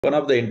One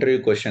of the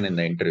interview question in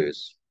the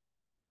interviews,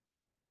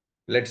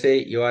 let's say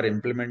you are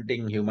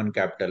implementing human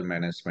capital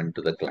management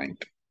to the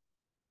client.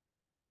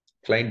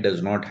 Client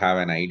does not have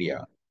an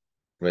idea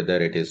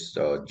whether it is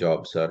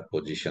jobs or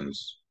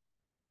positions.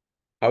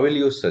 How will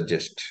you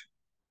suggest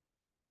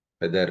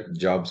whether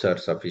jobs are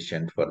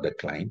sufficient for the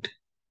client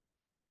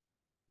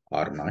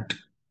or not?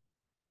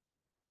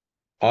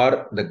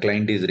 Or the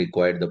client is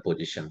required the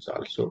positions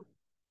also?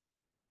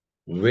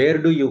 Where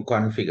do you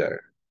configure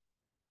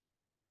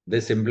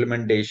this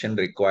implementation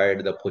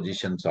required the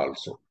positions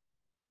also?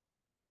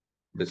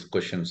 These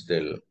questions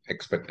they'll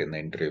expect in the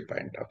interview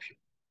point of view.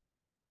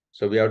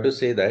 So we have to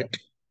say that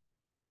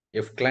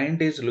if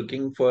client is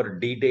looking for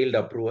detailed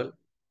approval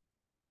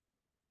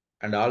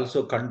and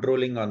also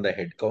controlling on the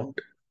headcount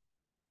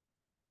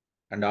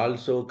and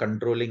also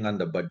controlling on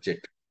the budget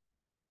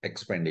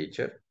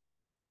expenditure,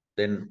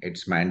 then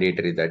it's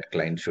mandatory that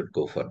client should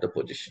go for the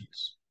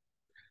positions.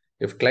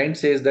 If client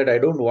says that I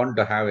don't want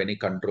to have any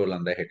control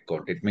on the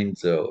headcount, it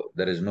means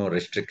there is no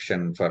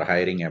restriction for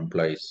hiring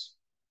employees,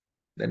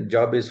 then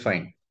job is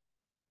fine.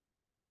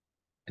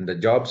 In the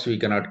jobs, we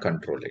cannot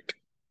control it.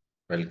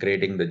 While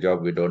creating the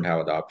job, we don't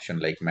have the option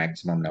like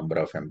maximum number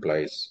of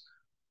employees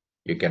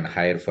you can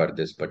hire for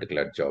this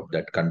particular job.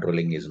 That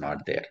controlling is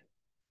not there.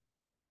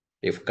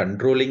 If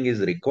controlling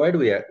is required,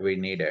 we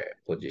need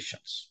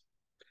positions.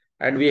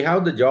 And we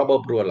have the job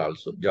approval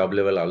also, job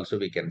level also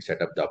we can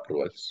set up the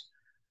approvals,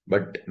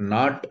 but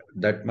not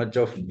that much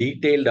of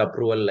detailed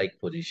approval like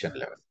position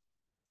level.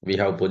 We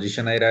have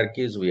position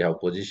hierarchies, we have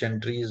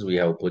position trees, we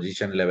have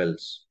position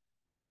levels.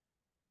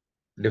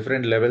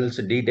 Different levels,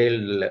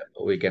 detailed,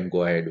 we can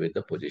go ahead with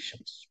the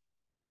positions,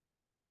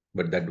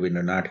 but that we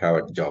do not have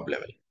at job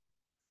level.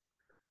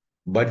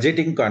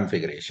 Budgeting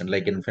configuration,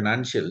 like in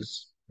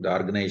financials, the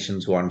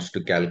organizations wants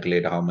to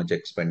calculate how much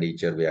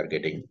expenditure we are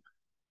getting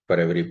for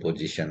every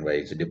position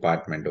wise,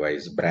 department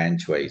wise,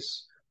 branch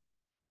wise,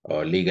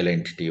 or legal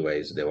entity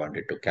wise, they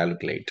wanted to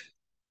calculate.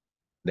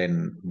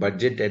 Then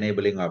budget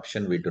enabling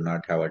option, we do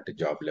not have at the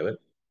job level,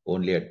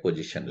 only at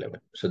position level.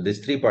 So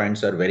these 3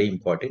 points are very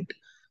important.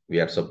 We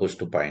are supposed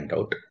to point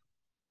out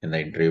in the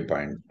interview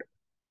point.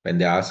 When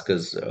they ask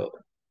us,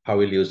 how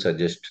will you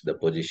suggest the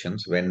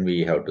positions? When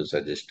we have to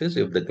suggest is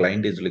if the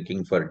client is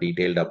looking for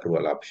detailed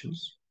approval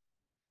options,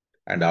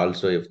 and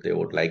also if they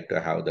would like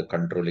to have the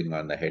controlling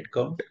on the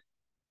headcount,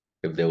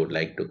 if they would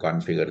like to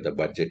configure the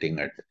budgeting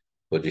at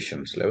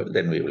positions level,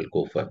 then we will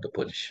go for the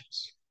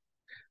positions.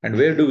 And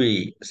where do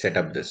we set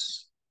up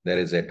this? There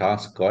is a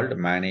task called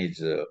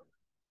manage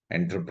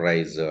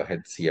enterprise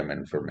HCM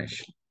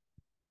information.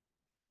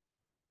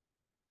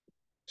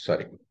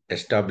 Sorry,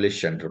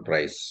 establish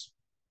enterprise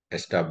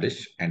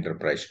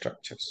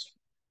structures.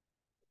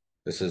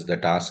 This is the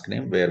task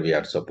name where we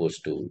are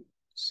supposed to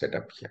set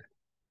up here.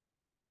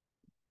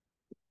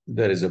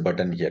 There is a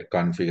button here,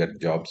 configure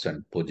jobs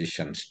and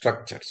position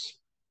structures.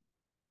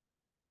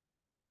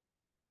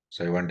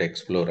 So I want to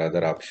explore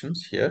other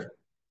options here.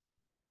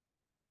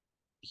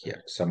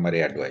 Here,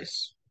 summary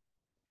advice.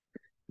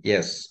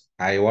 Yes,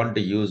 I want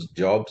to use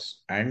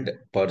jobs and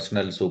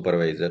personal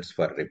supervisors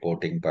for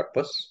reporting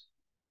purpose.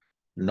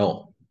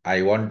 No,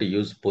 I want to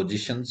use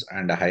positions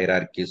and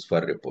hierarchies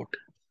for report.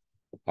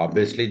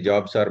 Obviously,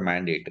 jobs are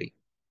mandatory.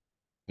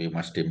 We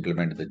must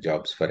implement the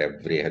jobs for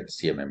every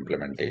HCM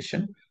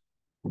implementation.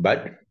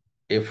 But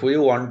if we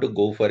want to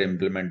go for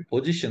implement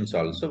positions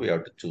also, we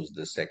have to choose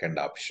the second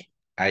option.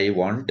 I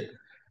want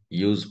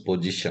use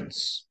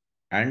positions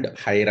and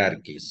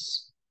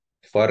hierarchies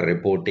for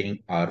reporting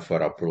or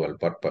for approval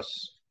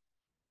purpose.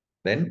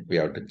 Then we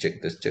have to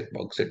check this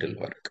checkbox, it will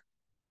work.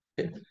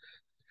 Okay.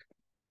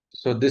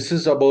 So this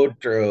is about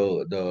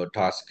the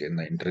task in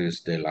the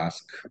interviews. They'll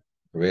ask,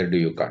 where do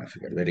you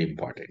configure? Very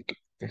important.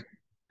 Okay.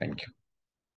 Thank you.